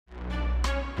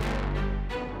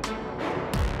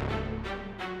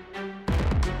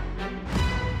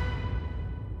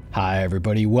Hi,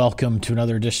 everybody. Welcome to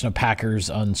another edition of Packers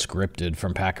Unscripted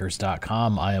from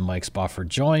Packers.com. I am Mike Spofford,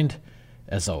 joined,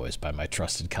 as always, by my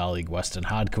trusted colleague, Weston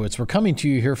Hodkowitz. We're coming to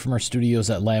you here from our studios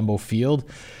at Lambeau Field.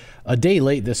 A day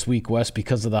late this week, Wes,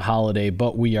 because of the holiday,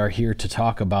 but we are here to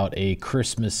talk about a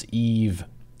Christmas Eve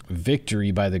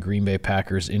victory by the Green Bay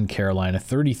Packers in Carolina.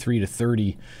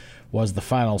 33-30 was the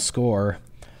final score.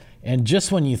 And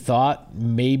just when you thought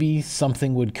maybe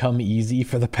something would come easy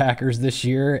for the Packers this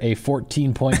year, a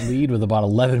 14-point lead with about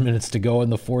 11 minutes to go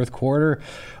in the fourth quarter,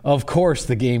 of course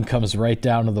the game comes right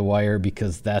down to the wire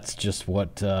because that's just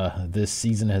what this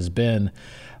season has been.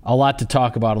 A lot to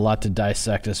talk about, a lot to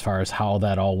dissect as far as how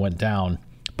that all went down.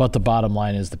 But the bottom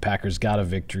line is the Packers got a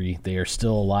victory. They are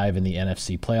still alive in the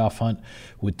NFC playoff hunt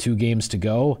with 2 games to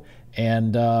go.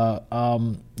 And,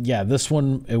 this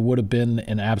one, it would have been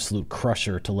an absolute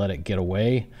crusher to let it get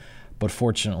away. But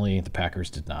fortunately, the Packers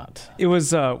did not. It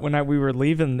was when we were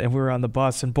leaving and we were on the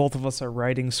bus, and both of us are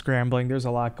writing, scrambling. There's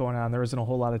a lot going on. There isn't a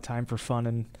whole lot of time for fun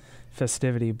and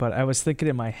festivity. But I was thinking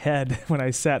in my head when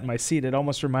I sat in my seat, it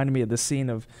almost reminded me of the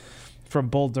scene from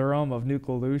Bull Durham of Nuke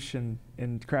LaLoosh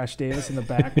and Crash Davis in the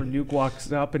back where Nuke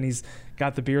walks up and he's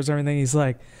got the beers and everything. He's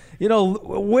like,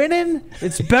 winning,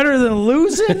 it's better than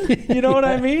losing. You know what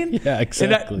I mean? Yeah,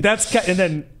 exactly.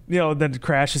 And then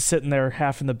Crash is sitting there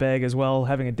half in the bag as well,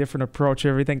 having a different approach to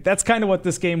everything. That's kind of what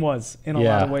this game was in a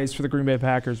lot of ways for the Green Bay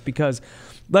Packers, because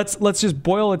let's just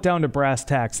boil it down to brass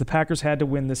tacks. The Packers had to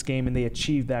win this game, and they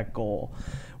achieved that goal.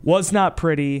 Was not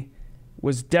pretty,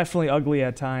 was definitely ugly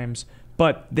at times,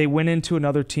 but they went into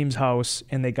another team's house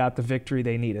and they got the victory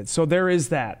they needed. So there is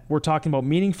that. We're talking about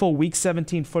meaningful Week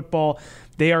 17 football.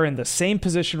 They are in the same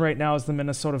position right now as the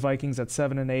Minnesota Vikings at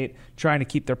 7-8, trying to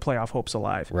keep their playoff hopes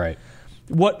alive. Right.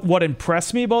 What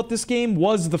impressed me about this game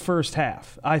was the first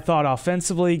half. I thought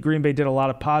offensively, Green Bay did a lot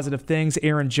of positive things.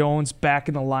 Aaron Jones back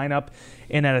in the lineup,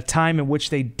 and at a time in which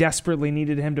they desperately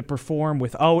needed him to perform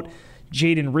without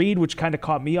Jaden Reed, which kind of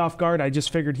caught me off guard. I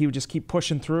just figured he would just keep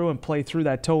pushing through and play through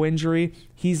that toe injury.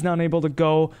 He's not able to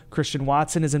go. Christian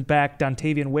Watson isn't back.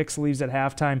 Dontavian Wicks leaves at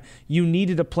halftime. You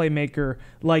needed a playmaker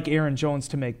like Aaron Jones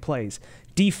to make plays.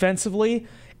 Defensively,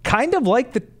 kind of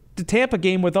like the Tampa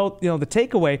game without the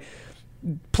takeaway,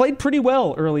 played pretty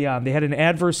well early on. They had an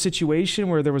adverse situation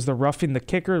where there was the roughing the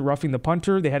kicker, roughing the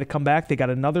punter. They had to come back. They got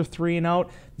another 3 and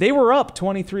out. They were up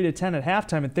 23-10 at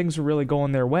halftime, and things were really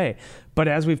going their way. But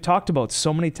as we've talked about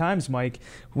so many times, Mike,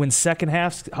 when second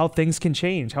halves, how things can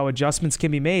change, how adjustments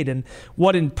can be made. And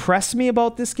what impressed me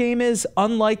about this game is,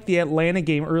 unlike the Atlanta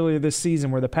game earlier this season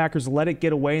where the Packers let it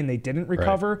get away and they didn't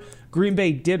recover, right, Green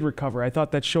Bay did recover. I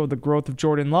thought that showed the growth of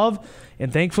Jordan Love.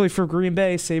 And thankfully for Green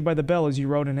Bay, Saved by the Bell, as you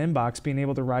wrote in Inbox, being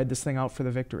able to ride this thing out for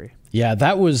the victory. Yeah,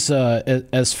 that was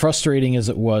as frustrating as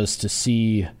it was to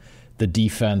see the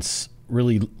defense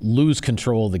really lose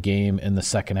control of the game in the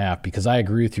second half, because I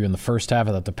agree with you. In the first half,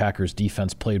 I thought the Packers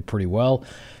defense played pretty well.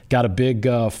 Got a big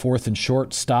 4th and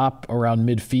short stop around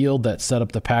midfield that set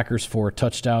up the Packers for a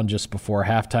touchdown just before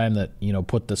halftime that,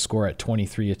 put the score at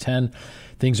 23-10.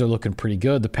 Things are looking pretty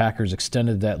good. The Packers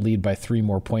extended that lead by 3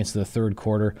 more points in the third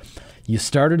quarter. You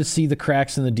started to see the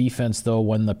cracks in the defense, though,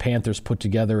 when the Panthers put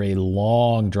together a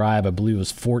long drive. I believe it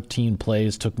was 14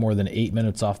 plays, took more than 8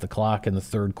 minutes off the clock in the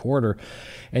third quarter.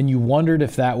 And you wondered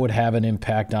if that would have an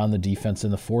impact on the defense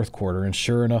in the fourth quarter. And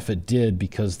sure enough, it did,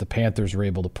 because the Panthers were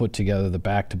able to put together the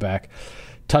back-to-back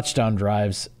touchdown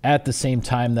drives at the same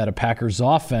time that a Packers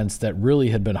offense that really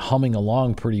had been humming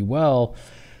along pretty well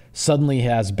suddenly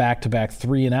has back-to-back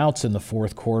 3 and outs in the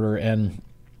fourth quarter. And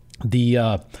the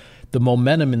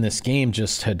momentum in this game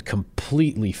just had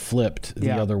completely flipped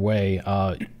the other way.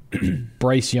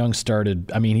 Bryce Young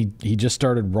started, he just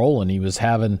started rolling. He was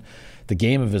having the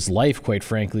game of his life, quite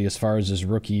frankly, as far as his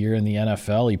rookie year in the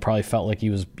NFL. He probably felt like he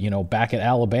was, back at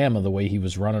Alabama, the way he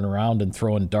was running around and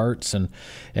throwing darts and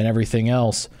everything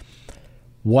else.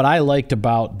 What I liked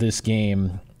about this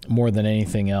game more than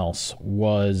anything else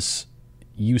was,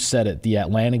 you said it, the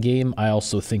Atlanta game. I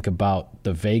also think about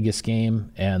the Vegas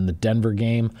game and the Denver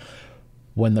game.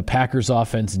 When the Packers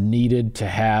offense needed to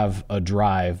have a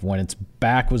drive, when its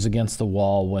back was against the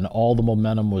wall, when all the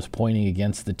momentum was pointing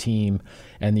against the team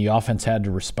and the offense had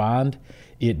to respond,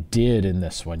 it did in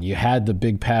this one. You had the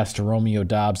big pass to Romeo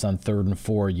Doubs on 3rd and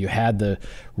 4. You had the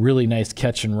really nice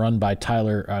catch and run by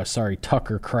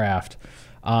Tucker Kraft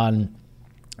on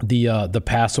the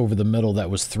pass over the middle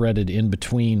that was threaded in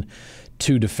between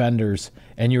 2 defenders,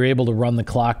 and you're able to run the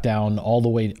clock down all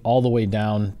the way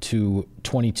down to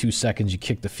 22 seconds. You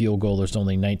kick the field goal. There's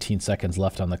only 19 seconds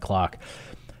left on the clock.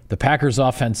 The Packers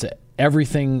offense,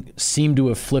 everything seemed to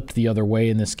have flipped the other way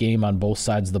in this game on both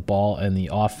sides of the ball, and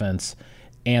the offense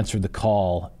answered the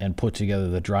call and put together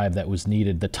the drive that was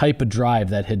needed, the type of drive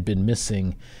that had been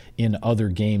missing in other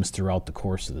games throughout the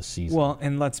course of the season. Well,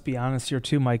 and let's be honest here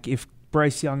too, Mike. If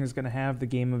Bryce Young is going to have the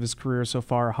game of his career so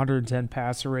far, 110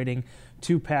 passer rating,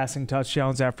 2 passing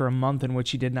touchdowns after a month in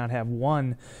which he did not have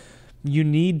one, you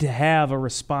need to have a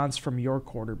response from your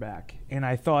quarterback. And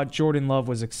I thought Jordan Love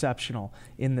was exceptional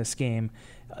in this game.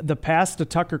 The pass to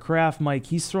Tucker Kraft, Mike,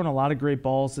 he's thrown a lot of great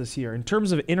balls this year. In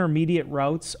terms of intermediate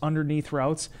routes, underneath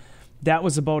routes, that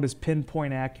was about as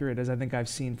pinpoint accurate as I think I've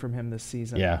seen from him this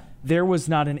season. Yeah. There was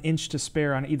not an inch to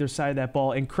spare on either side of that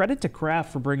ball. And credit to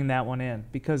Kraft for bringing that one in.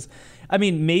 Because, I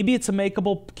mean, maybe it's a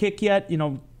makeable kick yet. You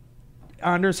know,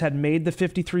 Anders had made the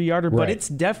 53-yarder, but it's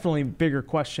definitely a bigger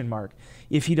question mark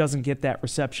if he doesn't get that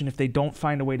reception, if they don't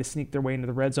find a way to sneak their way into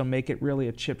the red zone, make it really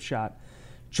a chip shot.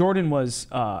 Jordan was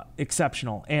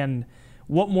exceptional. And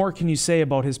what more can you say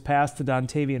about his pass to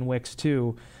Dontavian Wicks,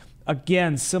 too?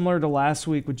 Again, similar to last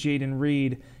week with Jaden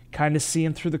Reed, kind of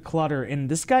seeing through the clutter. And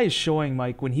this guy is showing,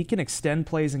 Mike, when he can extend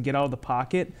plays and get out of the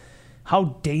pocket,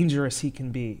 how dangerous he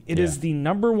can be. It is the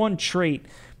number one trait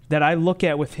that I look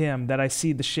at with him that I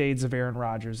see the shades of Aaron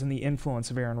Rodgers and the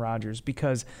influence of Aaron Rodgers,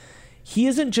 because he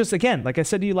isn't just, again, like I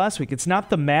said to you last week, it's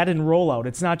not the Madden rollout.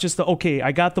 It's not just the, okay,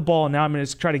 I got the ball and now I'm going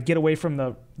to try to get away from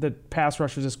the pass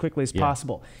rushers as quickly as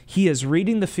possible. He is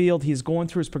reading the field. He is going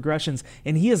through his progressions,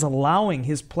 and he is allowing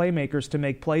his playmakers to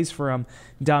make plays for him.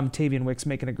 Dontavian Wicks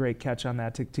making a great catch on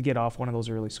that to get off one of those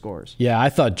early scores. Yeah, I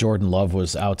thought Jordan Love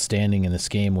was outstanding in this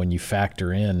game when you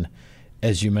factor in,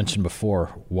 as you mentioned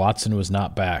before, Watson was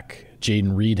not back.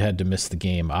 Jaden Reed had to miss the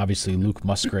game. Obviously, Luke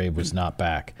Musgrave was not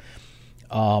back.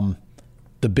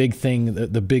 The big thing,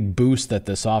 the big boost that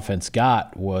this offense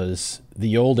got was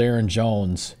the old Aaron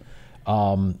Jones,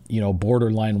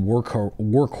 borderline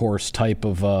workhorse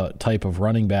type of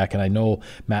running back. And I know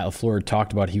Matt LaFleur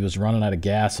talked about he was running out of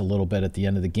gas a little bit at the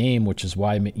end of the game, which is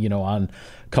why, on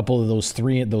a couple of those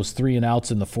three and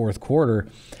outs in the fourth quarter,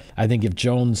 I think if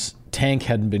Jones' tank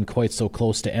hadn't been quite so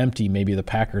close to empty, maybe the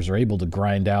Packers are able to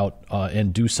grind out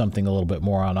and do something a little bit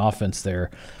more on offense there.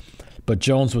 But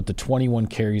Jones with the 21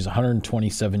 carries,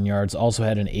 127 yards, also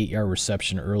had an 8-yard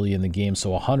reception early in the game, so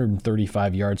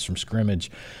 135 yards from scrimmage.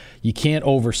 You can't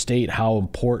overstate how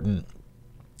important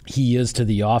he is to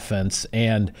the offense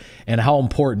and how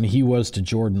important he was to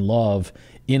Jordan Love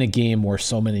in a game where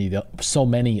so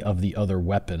many of the other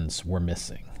weapons were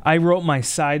missing. I wrote my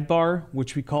sidebar,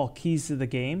 which we call Keys to the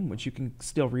Game, which you can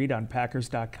still read on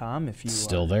Packers.com if you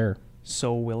still there.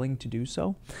 So willing to do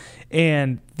so.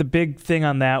 And the big thing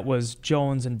on that was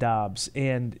Jones and Dobbs.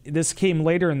 And this came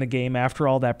later in the game after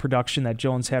all that production that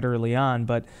Jones had early on.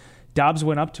 But Dobbs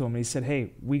went up to him and he said,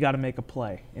 hey, we got to make a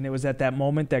play. And it was at that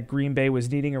moment that Green Bay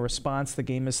was needing a response. The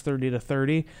game is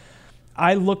 30-30.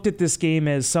 I looked at this game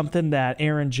as something that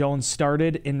Aaron Jones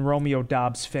started and Romeo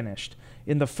Dobbs finished.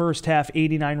 In the first half,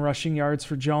 89 rushing yards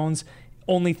for Jones,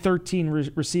 only 13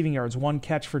 receiving yards, 1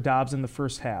 catch for Dobbs in the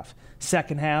first half.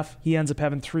 Second half, he ends up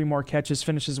having 3 more catches,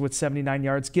 finishes with 79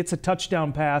 yards, gets a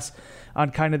touchdown pass on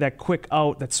kind of that quick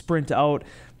out, that sprint out,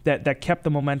 that kept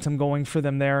the momentum going for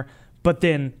them there. But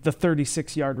then the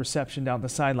 36-yard reception down the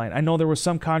sideline. I know there was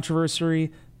some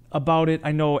controversy about it.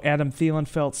 I know Adam Thielen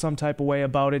felt some type of way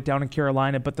about it down in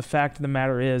Carolina, but the fact of the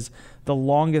matter is the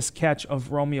longest catch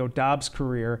of Romeo Dobbs'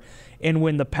 career. And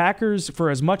when the Packers, for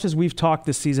as much as we've talked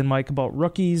this season, Mike, about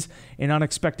rookies and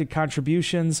unexpected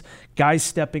contributions, guys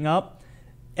stepping up,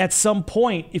 at some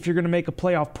point, if you're going to make a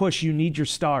playoff push, you need your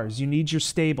stars, you need your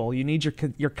stable, you need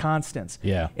your constants.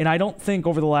 Yeah. And I don't think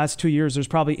over the last 2 years there's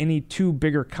probably any 2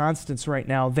 bigger constants right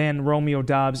now than Romeo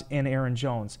Dobbs and Aaron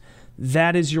Jones.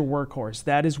 That is your workhorse.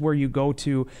 That is where you go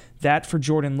to. That, for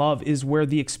Jordan Love, is where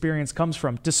the experience comes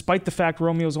from, despite the fact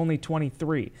Romeo's only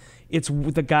 23. It's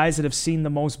the guys that have seen the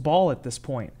most ball at this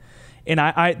point. And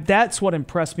I that's what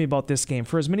impressed me about this game.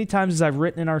 For as many times as I've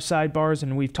written in our sidebars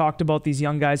and we've talked about these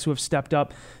young guys who have stepped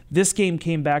up, this game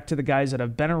came back to the guys that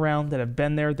have been around, that have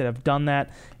been there, that have done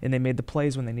that, and they made the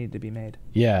plays when they needed to be made.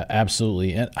 Yeah,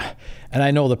 absolutely. And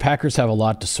I know the Packers have a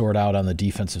lot to sort out on the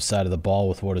defensive side of the ball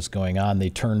with what is going on. They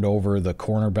turned over the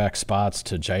cornerback spots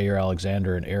to Jair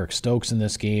Alexander and Eric Stokes in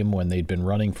this game when they'd been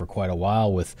running for quite a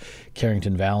while with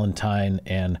Carrington Valentine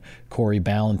and Corey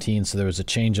Ballentine. So there was a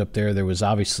change up there. There was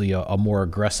obviously a more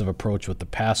aggressive approach with the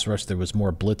pass rush. There was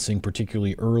more blitzing,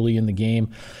 particularly early in the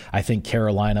game. I think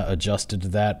Carolina adjusted to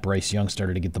that. Bryce Young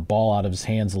started to get the ball out of his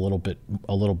hands a little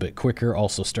bit quicker,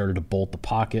 also started to bolt the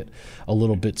pocket a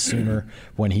little bit sooner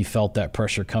when he felt that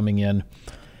pressure coming in.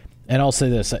 And I'll say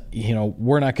this,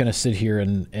 we're not going to sit here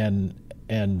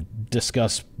and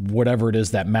discuss whatever it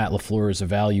is that Matt LaFleur is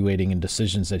evaluating and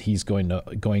decisions that he's going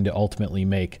to ultimately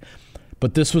make.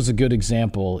 But this was a good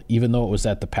example, even though it was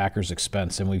at the Packers'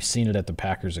 expense, and we've seen it at the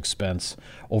Packers' expense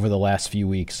over the last few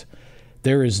weeks.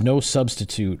 There is no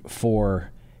substitute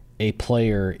for a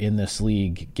player in this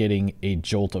league getting a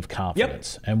jolt of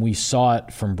confidence. Yep. And we saw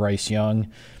it from Bryce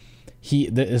Young.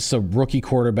 It's a rookie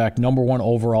quarterback, number 1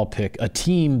 overall pick, a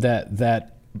team that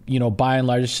by and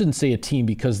large, I shouldn't say a team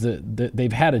because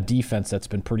they've had a defense that's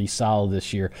been pretty solid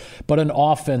this year, but an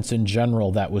offense in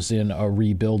general that was in a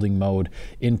rebuilding mode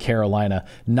in Carolina,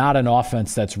 not an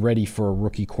offense that's ready for a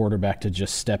rookie quarterback to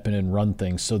just step in and run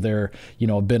things. So there,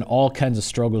 been all kinds of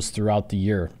struggles throughout the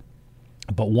year.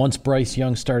 But once Bryce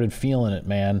Young started feeling it,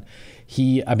 man,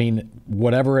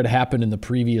 whatever had happened in the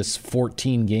previous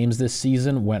 14 games this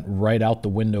season went right out the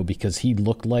window because he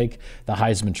looked like the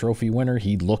Heisman Trophy winner.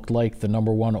 He looked like the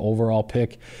number 1 overall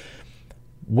pick.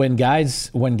 When guys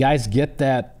get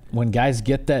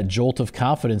that jolt of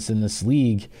confidence in this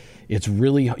league, it's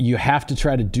really, you have to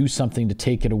try to do something to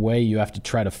take it away. You have to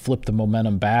try to flip the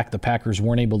momentum back. The Packers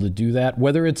weren't able to do that.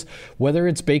 Whether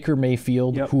it's Baker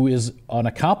Mayfield, yep, who is an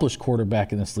accomplished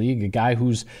quarterback in this league, a guy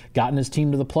who's gotten his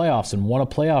team to the playoffs and won a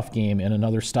playoff game in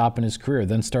another stop in his career,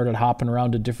 then started hopping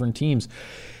around to different teams.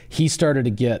 He started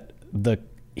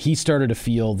to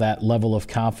feel that level of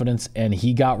confidence, and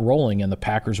he got rolling, and the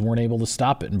Packers weren't able to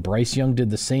stop it. And Bryce Young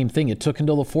did the same thing. It took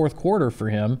until the fourth quarter for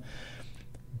him.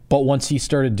 But once he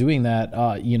started doing that,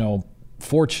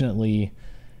 fortunately,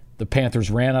 the Panthers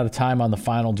ran out of time on the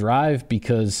final drive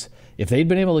because if they'd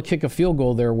been able to kick a field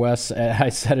goal there, Wes, I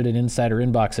said it in Insider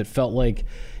Inbox, it felt like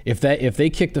if they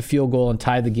kicked the field goal and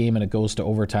tied the game and it goes to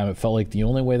overtime, it felt like the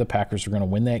only way the Packers were going to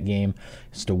win that game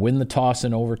is to win the toss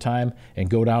in overtime and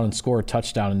go down and score a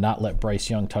touchdown and not let Bryce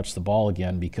Young touch the ball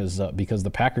again because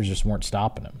the Packers just weren't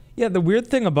stopping him. Yeah, the weird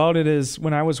thing about it is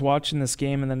when I was watching this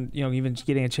game and then even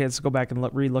getting a chance to go back and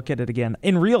re-look at it again,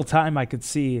 in real time I could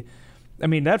see,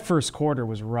 that first quarter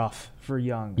was rough for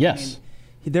Young. Yes.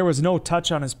 There was no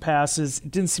touch on his passes.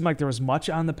 It didn't seem like there was much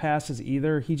on the passes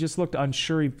either. He just looked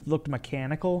unsure. He looked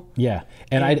mechanical. Yeah,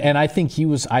 and I think he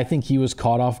was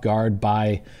caught off guard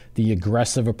by the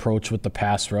aggressive approach with the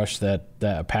pass rush that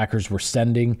the Packers were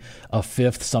sending a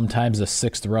 5th, sometimes a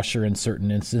 6th rusher in certain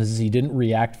instances. He didn't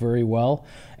react very well,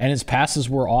 and his passes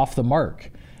were off the mark.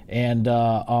 And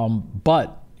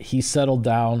but he settled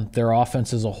down. Their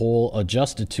offense as a whole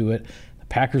adjusted to it.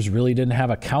 Packers really didn't have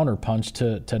a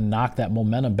counterpunch to knock that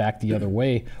momentum back the other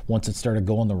way once it started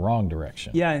going the wrong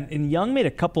direction. Yeah, and Young made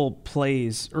a couple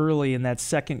plays early in that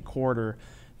second quarter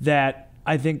that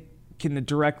I think can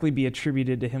directly be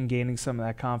attributed to him gaining some of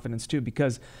that confidence too,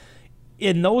 because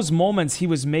in those moments he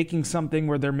was making something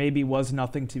where there maybe was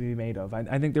nothing to be made of.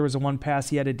 I think there was a one pass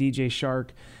he had a DJ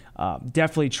Shark.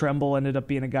 Definitely Tremble ended up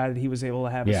being a guy that he was able to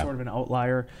have as sort of an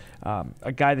outlier,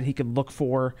 a guy that he could look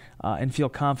for and feel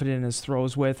confident in his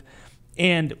throws with.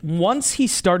 And once he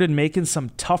started making some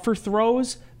tougher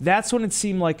throws, that's when it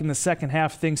seemed like in the second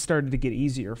half things started to get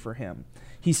easier for him.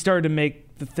 He started to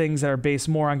make the things that are based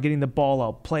more on getting the ball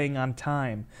out, playing on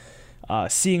time,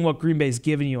 seeing what Green Bay's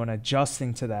giving you and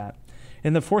adjusting to that.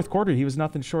 In the fourth quarter, he was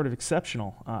nothing short of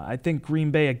exceptional. I think Green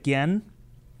Bay, again,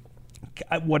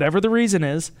 whatever the reason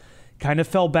is, kind of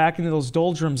fell back into those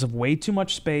doldrums of way too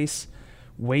much space,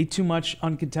 way too much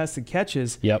uncontested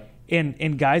catches. Yep.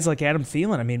 And guys like Adam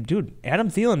Thielen.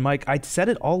 Adam Thielen, Mike, I said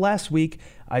it all last week.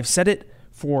 I've said it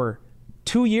for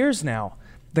 2 years now.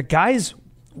 The guy's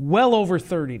well over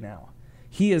 30 now.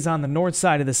 He is on the north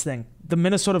side of this thing. The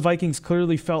Minnesota Vikings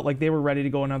clearly felt like they were ready to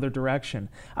go another direction.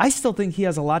 I still think he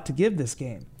has a lot to give this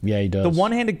game. Yeah, he does. The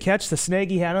one-handed catch, the snag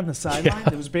he had on the sideline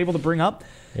that was able to bring up.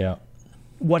 Yeah.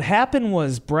 What happened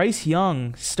was Bryce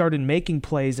Young started making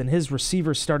plays and his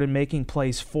receivers started making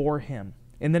plays for him.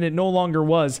 And then it no longer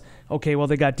was, okay, well,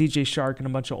 they got DJ Shark and a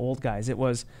bunch of old guys. It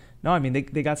was, no, they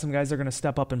got some guys that are going to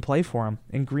step up and play for him.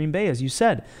 In Green Bay, as you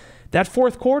said, that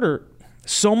fourth quarter,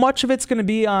 so much of it's going to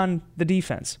be on the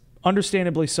defense.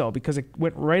 Understandably so, because it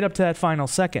went right up to that final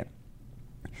second.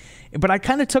 But I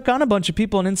kind of took on a bunch of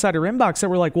people in Insider Inbox that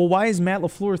were like, well, why is Matt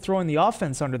LaFleur throwing the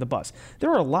offense under the bus?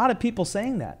 There were a lot of people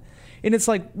saying that. And it's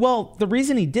like, well, the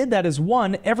reason he did that is,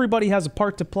 one, everybody has a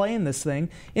part to play in this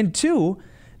thing. And two,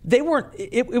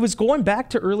 it was going back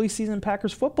to early season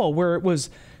Packers football where it was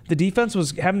the defense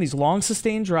was having these long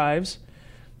sustained drives,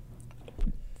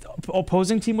 the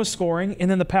opposing team was scoring, and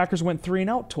then the Packers went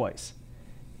 3-and-out twice.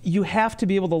 You have to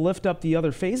be able to lift up the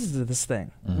other phases of this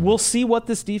thing. Mm-hmm. We'll see what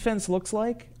this defense looks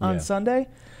like on Sunday.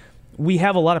 We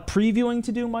have a lot of previewing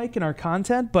to do, Mike, in our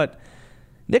content, but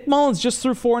Nick Mullins just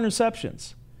threw 4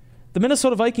 interceptions. The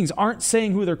Minnesota Vikings aren't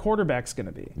saying who their quarterback's going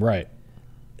to be. Right.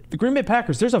 the Green Bay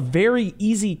Packers, there's a very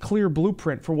easy, clear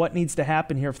blueprint for what needs to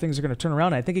happen here if things are going to turn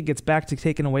around. I think it gets back to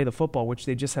taking away the football, which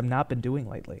they just have not been doing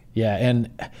lately. Yeah, and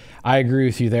I agree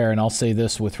with you there. And I'll say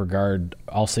this with regard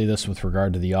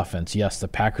to the offense. Yes, the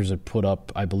Packers had put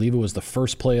up, I believe it was the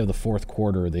first play of the fourth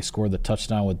quarter. They scored the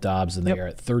touchdown with Dobbs, and they are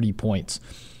at 30 points,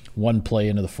 one play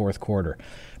into the fourth quarter.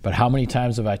 But how many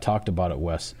times have I talked about it,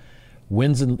 Wes?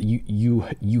 Wins and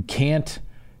you can't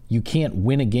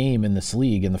win a game in this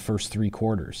league in the first three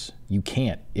quarters. You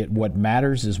can't. What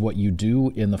matters is what you do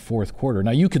in the fourth quarter.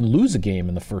 Now, you can lose a game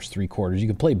in the first three quarters. You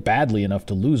can play badly enough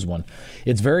to lose one.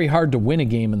 It's very hard to win a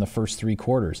game in the first three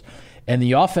quarters. And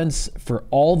the offense, for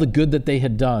all the good that they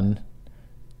had done,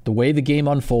 the way the game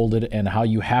unfolded and how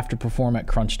you have to perform at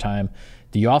crunch time,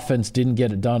 the offense didn't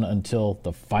get it done until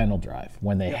the final drive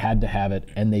when they had to have it,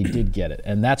 and they did get it.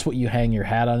 And that's what you hang your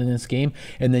hat on in this game.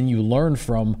 And then you learn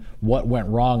from what went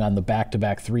wrong on the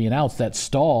back-to-back 3-and-outs that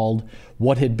stalled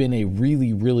what had been a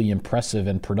really, really impressive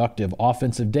and productive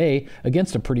offensive day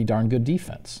against a pretty darn good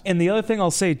defense. And the other thing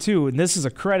I'll say, too, and this is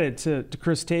a credit to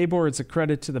Chris Tabor, it's a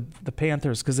credit to the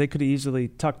Panthers, because they could have easily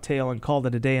tucked tail and called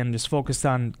it a day and just focused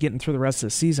on getting through the rest of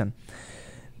the season.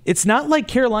 It's not like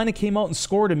Carolina came out and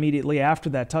scored immediately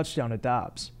after that touchdown at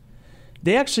Dobbs.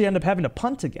 They actually end up having to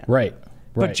punt again. Right.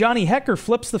 But Johnny Hecker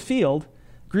flips the field.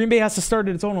 Green Bay has to start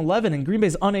at its own 11, and Green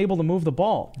Bay's unable to move the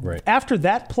ball. Right. After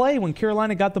that play, when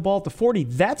Carolina got the ball at the 40,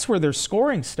 that's where their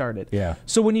scoring started. Yeah.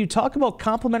 So when you talk about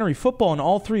complementary football in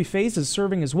all three phases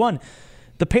serving as one,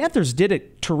 the Panthers did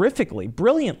it terrifically,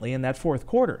 brilliantly in that fourth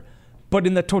quarter. But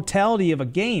in the totality of a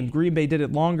game, Green Bay did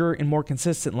it longer and more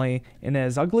consistently. And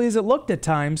as ugly as it looked at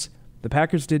times, the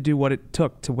Packers did do what it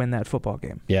took to win that football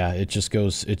game. Yeah, it just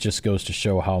goes to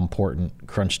show how important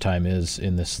crunch time is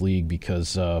in this league,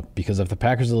 because if the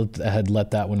Packers had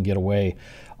let that one get away,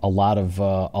 a lot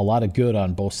of good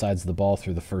on both sides of the ball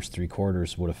through the first three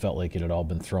quarters would have felt like it had all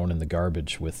been thrown in the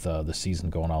garbage with the season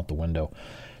going out the window.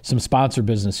 Some sponsor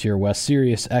business here, Wes.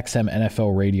 Sirius XM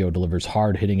NFL Radio delivers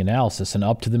hard-hitting analysis and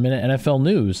up-to-the-minute NFL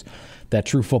news that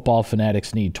true football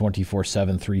fanatics need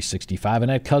 24/7, 365. And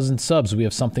at Cousins Subs, we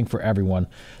have something for everyone,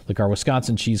 like our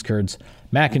Wisconsin cheese curds,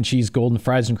 mac and cheese, golden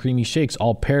fries, and creamy shakes,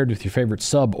 all paired with your favorite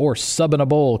sub or sub in a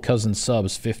bowl. Cousins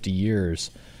Subs, 50 years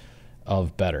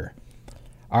of better.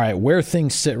 All right, where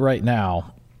things sit right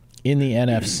now in the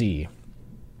NFC.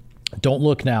 Don't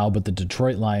look now, but the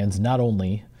Detroit Lions not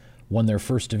only won their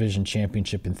first division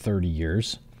championship in 30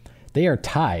 years, they are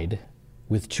tied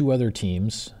with two other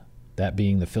teams, that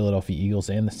being the Philadelphia Eagles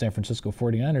and the San Francisco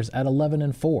 49ers, at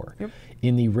 11-4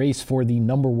 in the race for the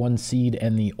number one seed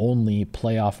and the only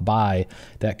playoff bye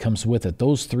that comes with it.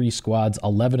 Those three squads,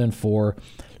 11-4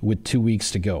 with 2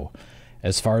 weeks to go.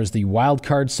 As far as the wild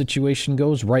card situation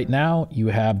goes, right now you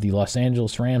have the Los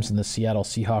Angeles Rams and the Seattle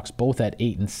Seahawks both at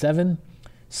 8-7,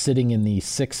 sitting in the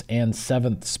 6th and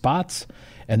 7th spots.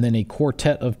 And then a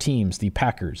quartet of teams, the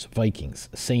Packers, Vikings,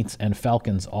 Saints, and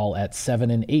Falcons, all at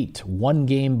 7-8, one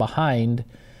game behind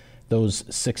those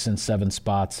 6 and 7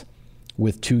 spots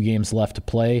with 2 games left to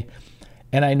play.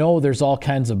 And I know there's all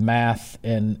kinds of math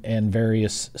and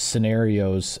various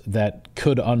scenarios that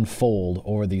could unfold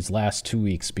over these last 2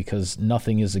 weeks, because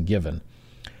nothing is a given.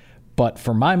 But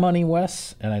for my money,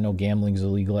 Wes, and I know gambling's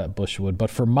illegal at Bushwood, but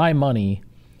for my money,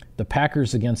 the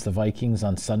Packers against the Vikings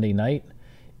on Sunday night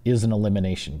is an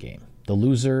elimination game. The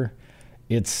loser,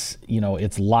 it's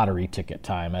lottery ticket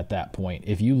time at that point.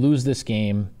 If you lose this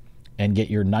game and get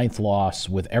your 9th loss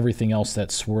with everything else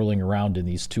that's swirling around in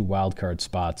these 2 wildcard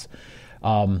spots,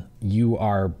 you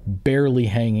are barely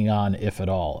hanging on, if at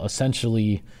all.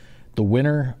 Essentially, the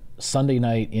winner Sunday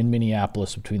night in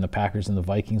Minneapolis between the Packers and the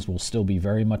Vikings will still be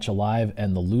very much alive,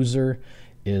 and the loser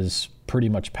is pretty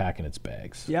much packing its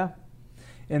bags. Yeah.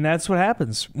 And that's what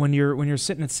happens when you're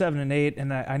sitting at 7-8.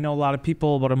 And I know a lot of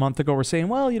people about a month ago were saying,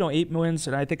 well, 8 wins,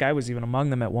 and I think I was even among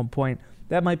them at one point.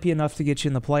 That might be enough to get you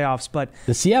in the playoffs. But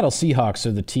the Seattle Seahawks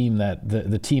are the team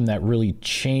that really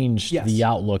changed the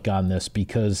outlook on this,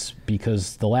 because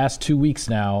the last 2 weeks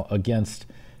now against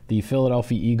the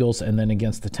Philadelphia Eagles and then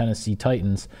against the Tennessee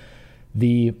Titans,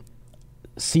 the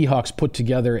Seahawks put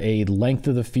together a length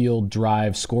of the field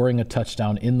drive, scoring a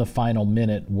touchdown in the final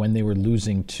minute when they were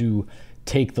losing to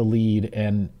take the lead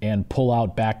and pull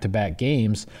out back-to-back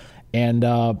games. And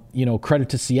credit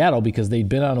to Seattle, because they'd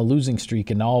been on a losing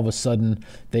streak, and now all of a sudden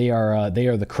they are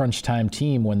the crunch time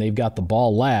team when they've got the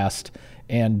ball last,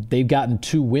 and they've gotten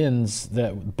 2 wins.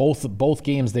 That both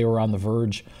games they were on the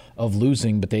verge of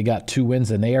losing, but they got 2 wins,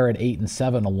 and they are at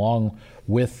 8-7 along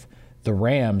with the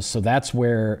Rams. So that's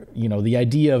where, the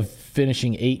idea of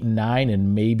finishing 8-9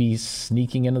 and maybe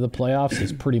sneaking into the playoffs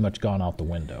has pretty much gone out the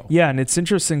window. Yeah, and it's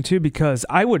interesting too, because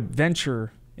I would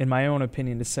venture in my own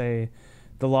opinion, to say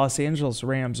the Los Angeles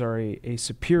Rams are a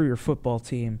superior football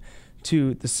team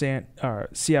to the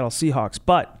Seattle Seahawks.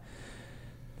 But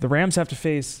the Rams have to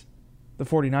face the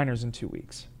 49ers in 2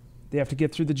 weeks. They have to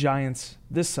get through the Giants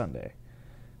this Sunday.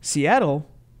 Seattle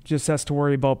just has to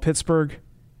worry about Pittsburgh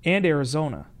and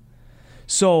Arizona.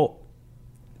 So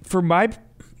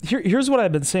here's what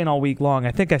I've been saying all week long.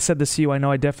 I think I said this to you. I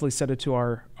know I definitely said it to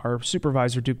our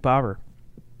supervisor, Duke Bauer.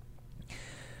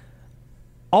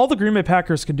 All the Green Bay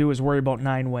Packers can do is worry about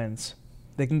 9 wins.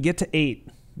 They can get to 8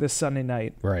 this Sunday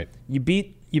night. Right. You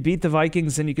beat the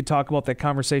Vikings, and you could talk about that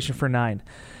conversation for 9.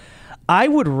 I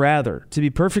would rather, to be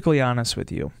perfectly honest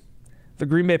with you, the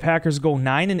Green Bay Packers go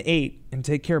 9-8 and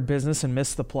take care of business and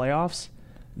miss the playoffs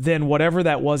than whatever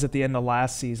that was at the end of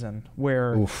last season,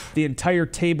 where the entire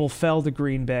table fell to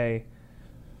Green Bay,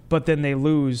 but then they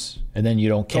lose. And then you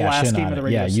don't cash in on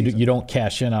it. Yeah, season. You don't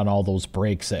cash in on all those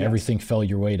breaks. Yes. Everything fell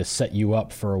your way to set you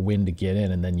up for a win to get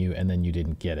in, and then you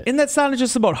didn't get it. And that's not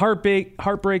just about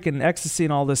heartbreak and ecstasy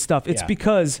and all this stuff. It's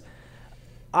because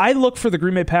I look for the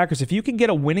Green Bay Packers. If you can get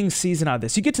a winning season out of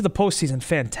this, you get to the postseason,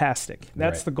 fantastic.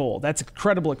 That's the goal. That's an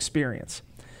incredible experience.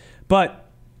 But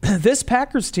this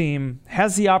Packers team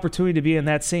has the opportunity to be in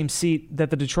that same seat that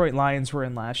the Detroit Lions were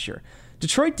in last year.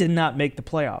 Detroit did not make the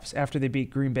playoffs after they beat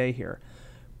Green Bay here.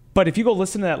 But if you go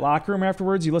listen to that locker room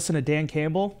afterwards, you listen to Dan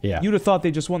Campbell, you'd have thought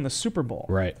they just won the Super Bowl.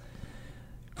 Right.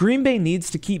 Green Bay needs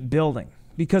to keep building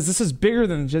because this is bigger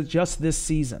than just this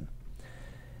season.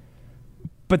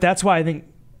 But that's why I think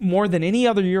more than any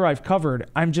other year I've covered,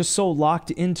 I'm just so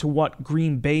locked into what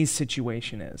Green Bay's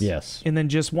situation is. Yes. And then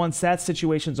just once that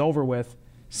situation's over with,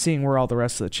 seeing where all the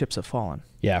rest of the chips have fallen.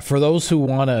 Yeah, for those who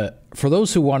want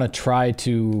to try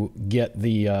to get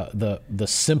the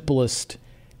simplest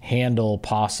handle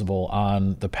possible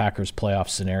on the Packers playoff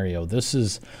scenario, this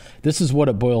is what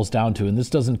it boils down to, and this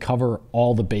doesn't cover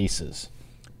all the bases,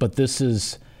 but this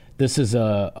is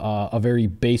a very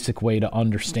basic way to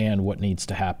understand what needs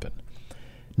to happen.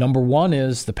 Number one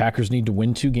is the Packers need to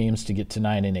win 2 games to get to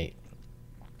 9-8.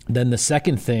 Then the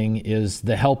second thing is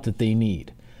the help that they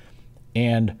need.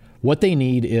 And what they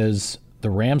need is the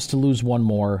Rams to lose 1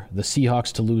 more, the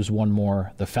Seahawks to lose 1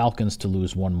 more, the Falcons to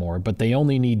lose 1 more, but they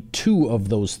only need 2 of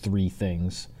those 3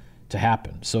 things to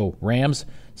happen. So Rams,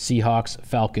 Seahawks,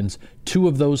 Falcons, 2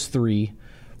 of those 3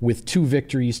 with 2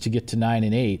 victories to get to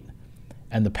 9-8,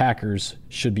 and the Packers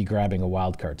should be grabbing a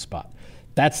wild card spot.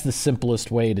 That's the simplest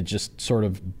way to just sort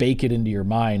of bake it into your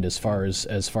mind as far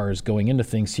as going into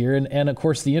things here. And of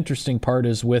course, the interesting part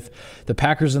is with the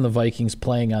Packers and the Vikings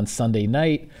playing on Sunday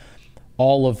night,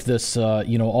 all of this,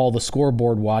 all the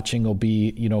scoreboard watching will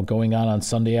be, going on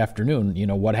Sunday afternoon.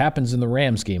 What happens in the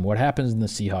Rams game? What happens in the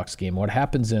Seahawks game? What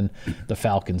happens in the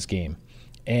Falcons game?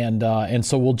 And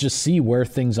so we'll just see where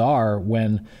things are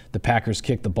when the Packers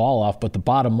kick the ball off. But the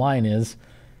bottom line is,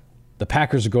 the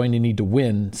Packers are going to need to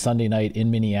win Sunday night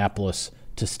in Minneapolis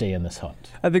to stay in this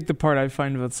hunt. I think the part I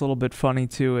find that's a little bit funny,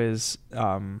 too, is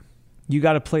you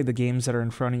got to play the games that are in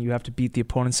front of you. You have to beat the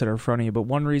opponents that are in front of you. But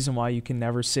one reason why you can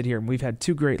never sit here, and we've had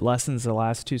 2 great lessons the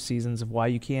last 2 seasons of why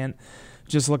you can't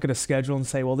just look at a schedule and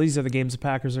say, well, these are the games the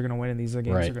Packers are going to win and these are the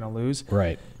games they're going to lose.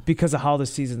 Right. Because of how the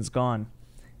season's gone.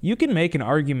 You can make an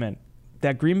argument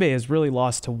that Green Bay has really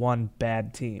lost to one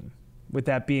bad team, with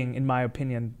that being, in my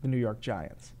opinion, the New York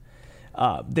Giants.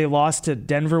 They lost to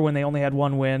Denver when they only had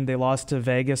 1 win. They lost to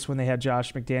Vegas when they had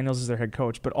Josh McDaniels as their head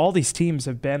coach. But all these teams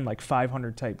have been like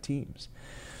 500-type teams.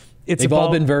 They've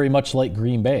all been very much like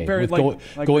Green Bay,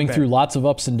 going through lots of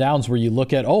ups and downs where you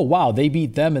look at, oh, wow, they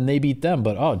beat them and they beat them.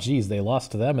 But, oh, geez, they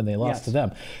lost to them and they lost to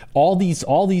them. All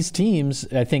these teams,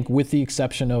 I think with the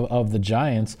exception of the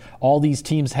Giants, all these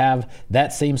teams have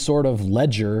that same sort of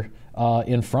ledger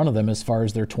in front of them as far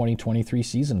as their 2023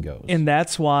 season goes. And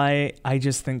that's why I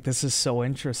just think this is so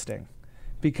interesting.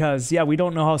 Because, we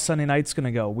don't know how Sunday night's going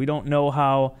to go. We don't know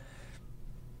how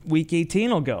Week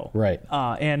 18 will go. Right.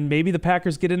 And maybe the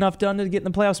Packers get enough done to get in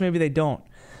the playoffs. Maybe they don't.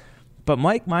 But,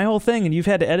 Mike, my whole thing, and you've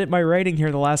had to edit my writing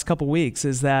here the last couple weeks,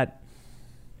 is that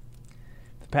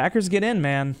the Packers get in,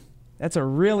 man. That's a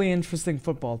really interesting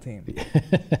football team.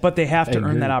 But they have to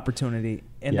earn that opportunity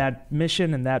and that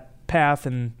mission and that path,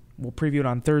 and we'll preview it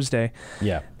on Thursday.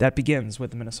 Yeah. That begins with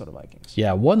the Minnesota Vikings.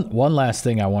 Yeah, one last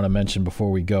thing I want to mention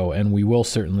before we go, and we will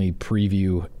certainly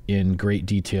preview in great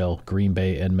detail Green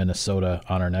Bay and Minnesota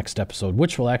on our next episode,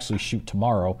 which we'll actually shoot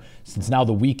tomorrow, since now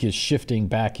the week is shifting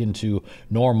back into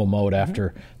normal mode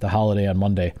after the holiday on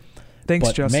Monday.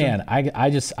 Thanks, Justin. Man, I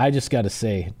just got to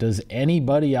say, does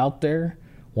anybody out there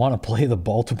want to play the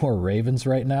Baltimore Ravens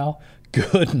right now?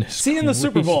 Goodness, see you in the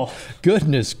Super Bowl.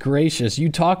 Goodness gracious! You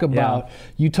talk about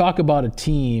a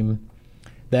team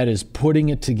that is putting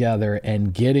it together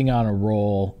and getting on a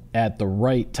roll at the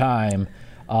right time.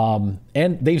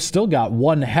 And they've still got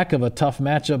one heck of a tough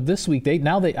matchup this week.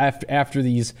 After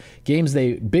these games,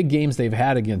 big games they've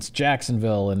had against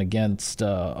Jacksonville and against the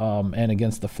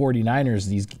 49ers,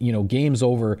 these games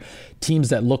over teams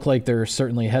that look like they're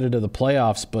certainly headed to the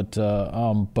playoffs,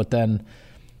 but then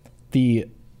the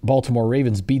Baltimore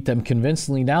Ravens beat them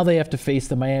convincingly. Now they have to face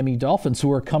the Miami Dolphins,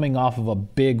 who are coming off of a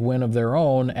big win of their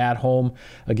own at home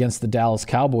against the Dallas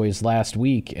Cowboys last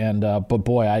week. And but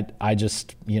boy, I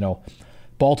just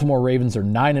Baltimore Ravens are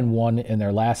 9-1 in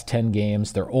their last 10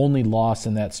 games. Their only loss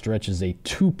in that stretch is a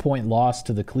 2-point loss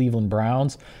to the Cleveland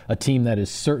Browns, a team that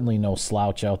is certainly no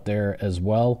slouch out there as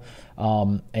well.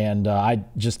 I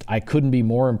couldn't be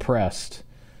more impressed,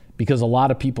 because a lot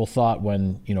of people thought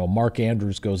when Mark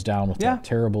Andrews goes down with that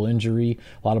terrible injury,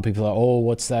 a lot of people thought, oh,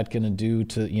 what's that going to do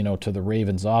to the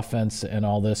Ravens offense and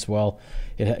all this? Well,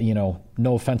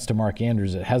 no offense to Mark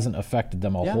Andrews, it hasn't affected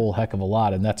them a whole heck of a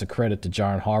lot, and that's a credit to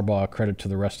John Harbaugh, a credit to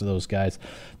the rest of those guys.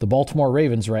 The Baltimore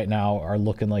Ravens right now are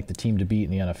looking like the team to beat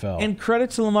in the NFL. And credit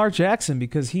to Lamar Jackson,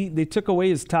 because they took away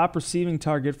his top receiving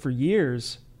target for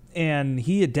years. And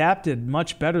he adapted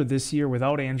much better this year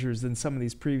without Andrews than some of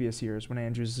these previous years when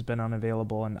Andrews has been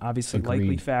unavailable, and obviously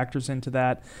likely factors into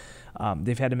that.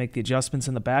 They've had to make the adjustments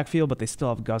in the backfield, but they still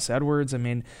have Gus Edwards. I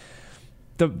mean,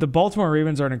 the Baltimore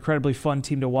Ravens are an incredibly fun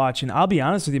team to watch. And I'll be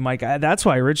honest with you, Mike, that's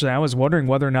why originally I was wondering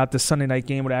whether or not the Sunday night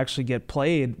game would actually get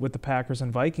played with the Packers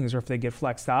and Vikings, or if they get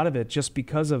flexed out of it, just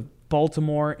because of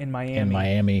Baltimore and Miami. And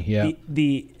Miami, yeah.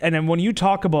 And then when you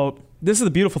talk about, this is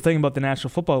the beautiful thing about the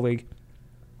National Football League,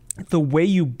 the way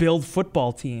you build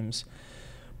football teams.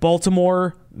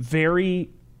 Baltimore, very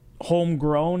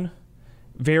homegrown,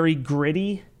 very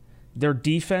gritty. Their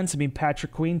defense, I mean,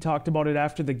 Patrick Queen talked about it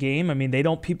after the game. I mean,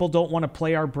 people don't want to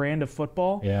play our brand of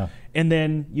football. Yeah. And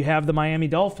then you have the Miami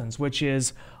Dolphins, which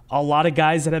is a lot of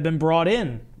guys that have been brought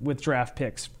in with draft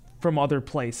picks from other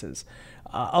places.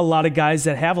 A lot of guys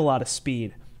that have a lot of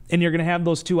speed. And you're going to have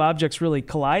those two objects really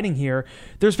colliding here.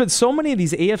 There's been so many of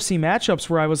these AFC matchups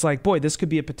where I was like, boy, this could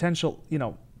be a potential,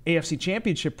 AFC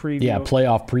championship preview. Yeah,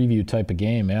 playoff preview type of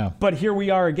game, yeah. But here we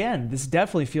are again. This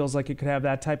definitely feels like it could have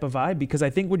that type of vibe, because I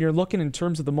think when you're looking in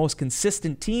terms of the most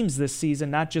consistent teams this season,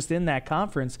 not just in that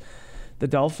conference, the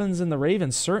Dolphins and the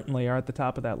Ravens certainly are at the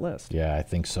top of that list. Yeah, I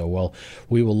think so. Well,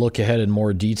 we will look ahead in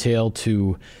more detail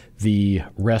to the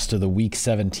rest of the Week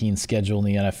 17 schedule in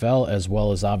the NFL, as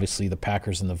well as obviously the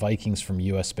Packers and the Vikings from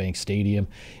US Bank Stadium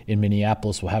in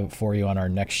Minneapolis. We'll have it for you on our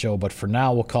next show. But for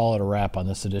now, we'll call it a wrap on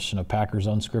this edition of Packers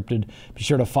Unscripted. Be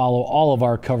sure to follow all of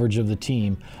our coverage of the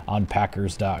team on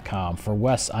Packers.com. For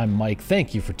Wes, I'm Mike.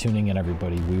 Thank you for tuning in,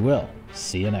 everybody. We will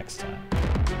see you next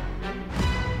time.